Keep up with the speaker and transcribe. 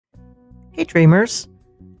Hey Dreamers!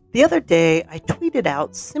 The other day I tweeted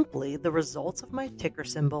out simply the results of my ticker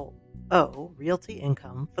symbol O realty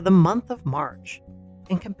income for the month of March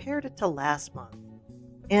and compared it to last month.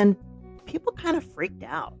 And people kind of freaked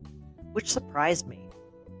out, which surprised me.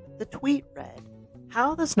 The tweet read,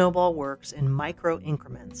 "How the snowball works in micro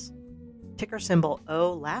increments. Ticker symbol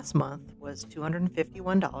O last month was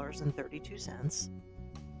 $251.32,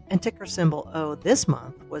 and ticker symbol O this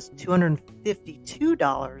month was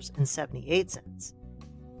 $252.78.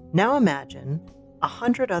 Now imagine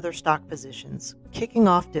 100 other stock positions kicking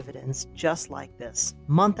off dividends just like this,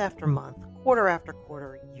 month after month, quarter after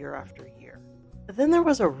quarter, year after year." But then there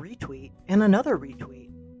was a retweet and another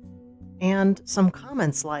retweet, and some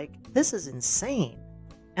comments like, "This is insane,"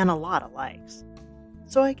 and a lot of likes.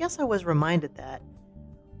 So I guess I was reminded that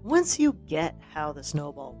once you get how the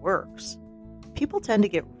snowball works, people tend to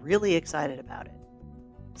get really excited about it.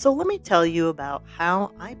 So let me tell you about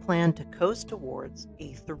how I plan to coast towards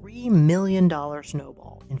a $3 million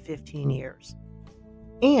snowball in 15 years,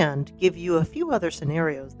 and give you a few other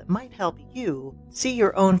scenarios that might help you see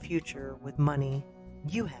your own future with money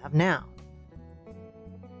you have now.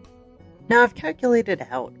 Now I've calculated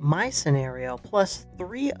out my scenario plus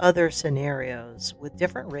 3 other scenarios with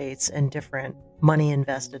different rates and different money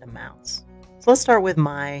invested amounts. So let's start with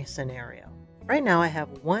my scenario. Right now I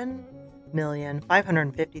have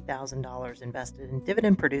 $1,550,000 invested in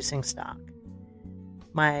dividend producing stock.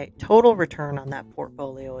 My total return on that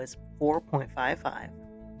portfolio is 4.55,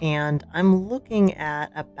 and I'm looking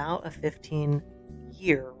at about a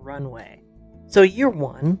 15-year runway. So year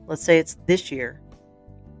one, let's say it's this year,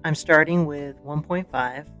 I'm starting with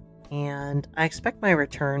 1.5, and I expect my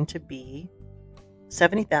return to be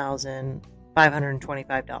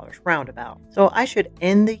 $70,525 roundabout. So I should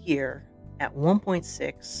end the year at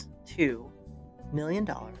 $1.62 million,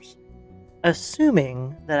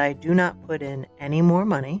 assuming that I do not put in any more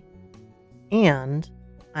money and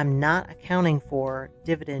I'm not accounting for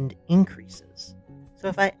dividend increases. So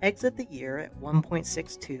if I exit the year at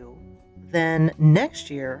 1.62, then next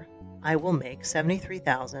year I will make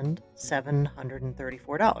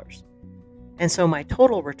 $73,734. And so my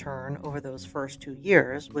total return over those first 2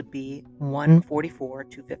 years would be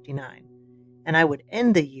 $144,259. And I would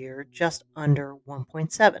end the year just under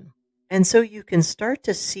 1.7. And so you can start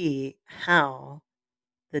to see how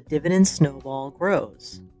the dividend snowball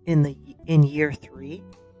grows. In year 3,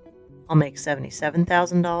 I'll make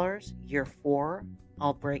 $77,000. Year 4,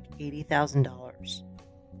 I'll break $80,000.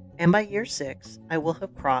 And by year 6, I will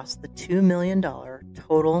have crossed the $2 million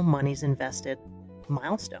total monies invested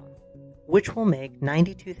milestone, which will make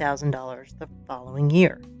 $92,000 the following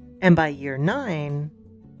year. And by year 9,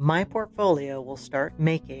 my portfolio will start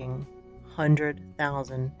making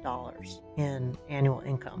 $100,000 in annual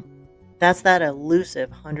income. That's that elusive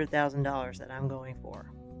 $100,000 that I'm going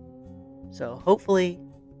for. So hopefully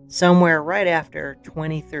somewhere right after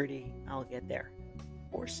 2030, I'll get there,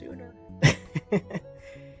 or sooner.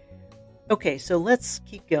 Okay, so let's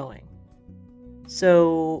keep going.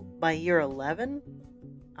 So by year 11,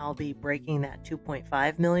 I'll be breaking that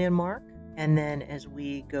 2.5 million mark. And then as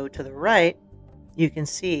we go to the right, you can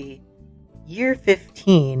see year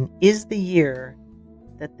 15 is the year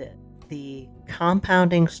that the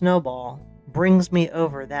compounding snowball brings me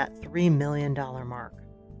over that $3 million mark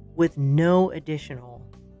with no additional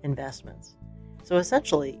investments. So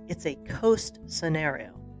essentially, it's a coast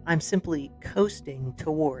scenario. I'm simply coasting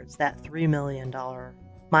towards that $3 million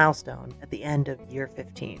milestone at the end of year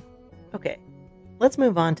 15. Okay, let's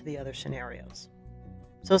move on to the other scenarios.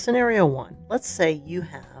 So scenario 1, let's say you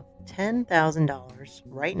have $10,000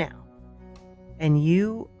 right now, and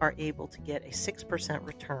you are able to get a 6%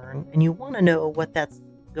 return, and you want to know what that's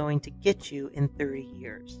going to get you in 30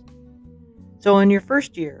 years. So in your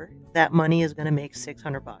first year, that money is going to make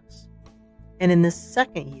 $600. And in the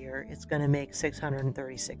second year, it's going to make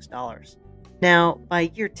 $636. Now, by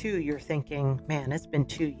year 2, you're thinking, man, it's been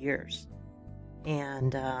 2 years,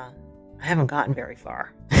 and I haven't gotten very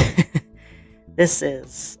far. This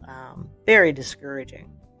is very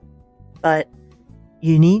discouraging. But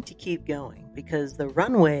you need to keep going because the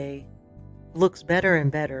runway looks better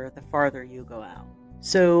and better the farther you go out.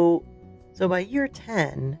 So by year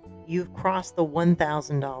 10, you've crossed the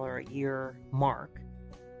 $1,000 a year mark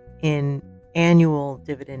in annual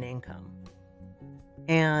dividend income.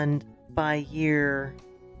 And by year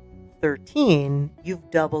 13,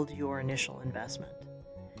 you've doubled your initial investment.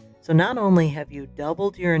 So not only have you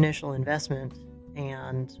doubled your initial investment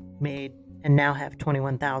and now have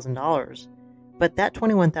 $21,000, but that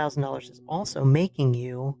 $21,000 is also making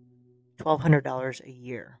you $1,200 a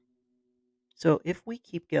year. So if we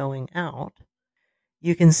keep going out,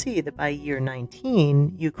 you can see that by year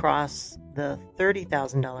 19, you cross the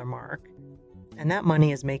 $30,000 mark, and that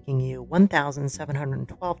money is making you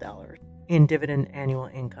 $1,712 in dividend annual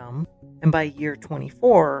income. And by year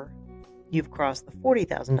 24, you've crossed the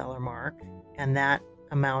 $40,000 mark, and that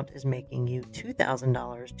amount is making you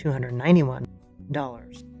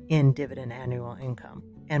 $2,291 in dividend annual income.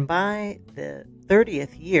 And by the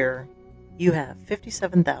 30th year, you have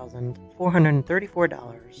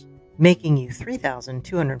 $57,434, making you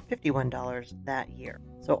 $3,251 that year.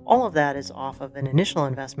 So all of that is off of an initial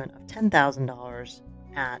investment of $10,000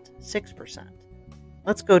 at 6%.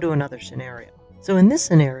 Let's go to another scenario. So in this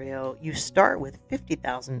scenario, you start with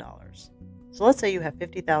 $50,000. So let's say you have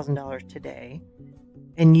 $50,000 today,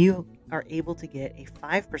 and you are able to get a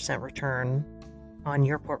 5% return on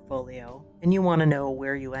your portfolio, and you want to know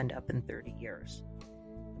where you end up in 30 years.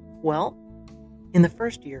 Well, in the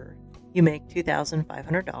first year, you make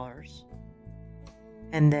 $2,500,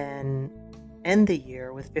 and then end the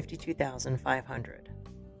year with $52,500.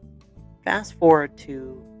 Fast forward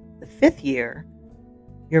to the fifth year,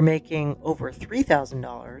 you're making over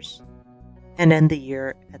 $3,000 and end the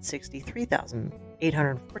year at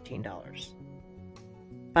 $63,814.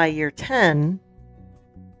 By year 10,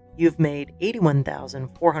 you've made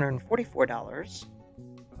 $81,444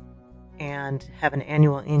 and have an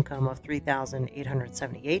annual income of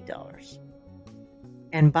 $3,878.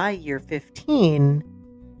 And by year 15,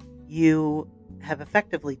 you have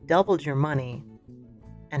effectively doubled your money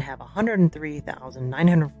and have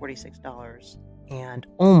 $103,946 and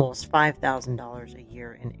almost $5,000 a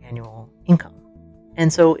year in annual income.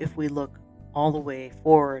 And so if we look all the way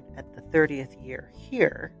forward at the 30th year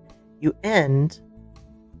here, you end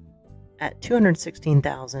at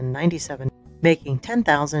 $216,097, making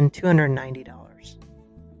 $10,290.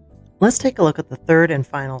 Let's take a look at the third and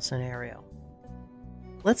final scenario.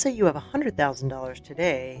 Let's say you have $100,000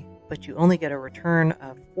 today, but you only get a return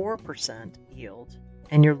of 4% yield,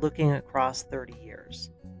 and you're looking across 30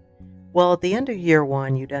 years. Well, at the end of year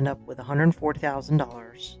 1, you'd end up with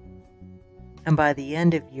 $104,000, and by the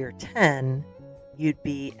end of year 10, you'd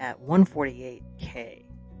be at $148K,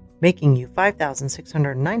 making you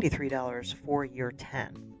 $5,693 for year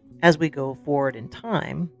 10. As we go forward in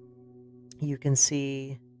time, you can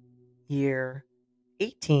see year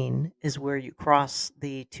 18 is where you cross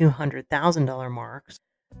the $200,000 mark.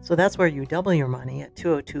 So that's where you double your money at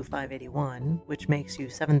 $202,581, which makes you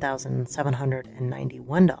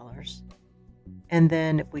 $7,791. And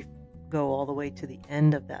then if we go all the way to the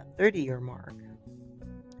end of that 30-year mark,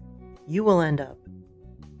 you will end up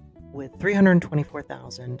with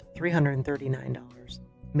 $324,339,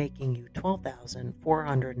 making you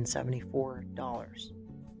 $12,474.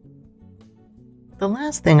 The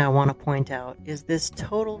last thing I want to point out is this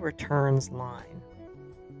total returns line.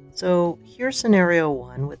 So here's scenario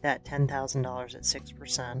 1 with that $10,000 at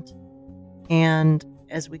 6%. And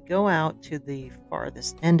as we go out to the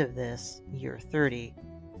farthest end of this, year 30,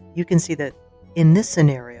 you can see that in this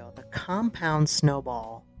scenario, the compound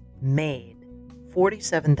snowball made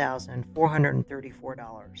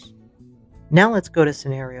 $47,434. Now let's go to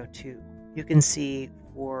scenario 2. You can see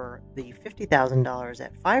for the $50,000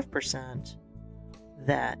 at 5%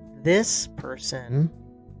 that this person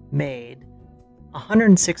made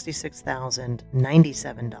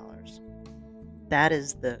 $166,097. That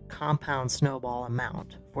is the compound snowball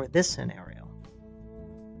amount for this scenario.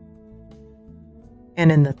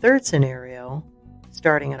 And in the third scenario,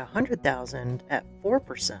 starting at $100,000 at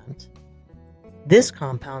 4%, this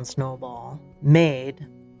compound snowball made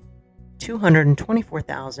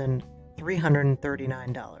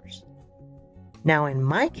 $224,339. Now in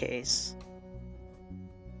my case,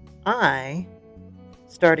 I,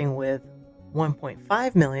 starting with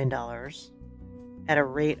 $1.5 million at a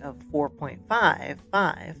rate of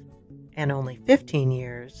 4.55 and only 15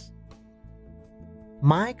 years,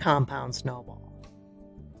 my compound snowball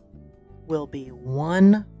will be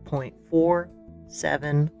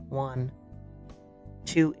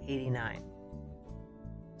 1.471289.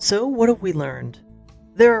 So what have we learned?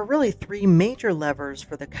 There are really 3 major levers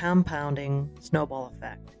for the compounding snowball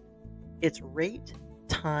effect. It's rate,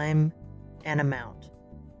 time, and amount.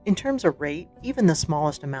 In terms of rate, even the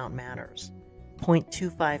smallest amount matters.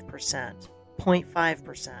 0.25%,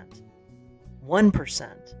 0.5%,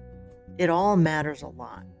 1%. It all matters a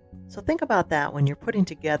lot. So think about that when you're putting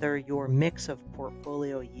together your mix of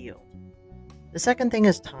portfolio yield. The second thing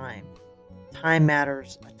is time. Time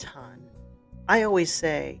matters a ton. I always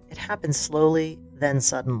say it happens slowly, then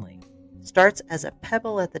suddenly. Starts as a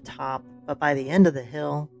pebble at the top, but by the end of the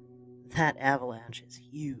hill, that avalanche is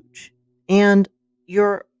huge. And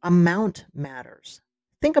your amount matters.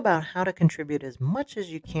 Think about how to contribute as much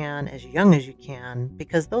as you can, as young as you can,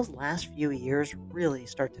 because those last few years really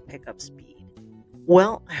start to pick up speed.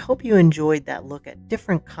 Well, I hope you enjoyed that look at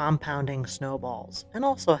different compounding snowballs and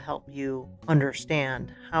also help you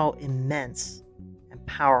understand how immense and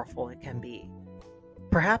powerful it can be.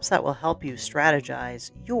 Perhaps that will help you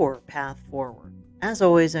strategize your path forward. As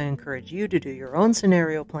always, I encourage you to do your own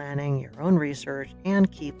scenario planning, your own research,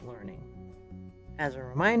 and keep learning. As a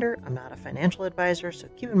reminder, I'm not a financial advisor, so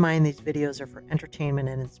keep in mind these videos are for entertainment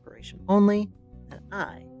and inspiration only, and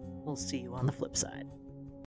I will see you on the flip side.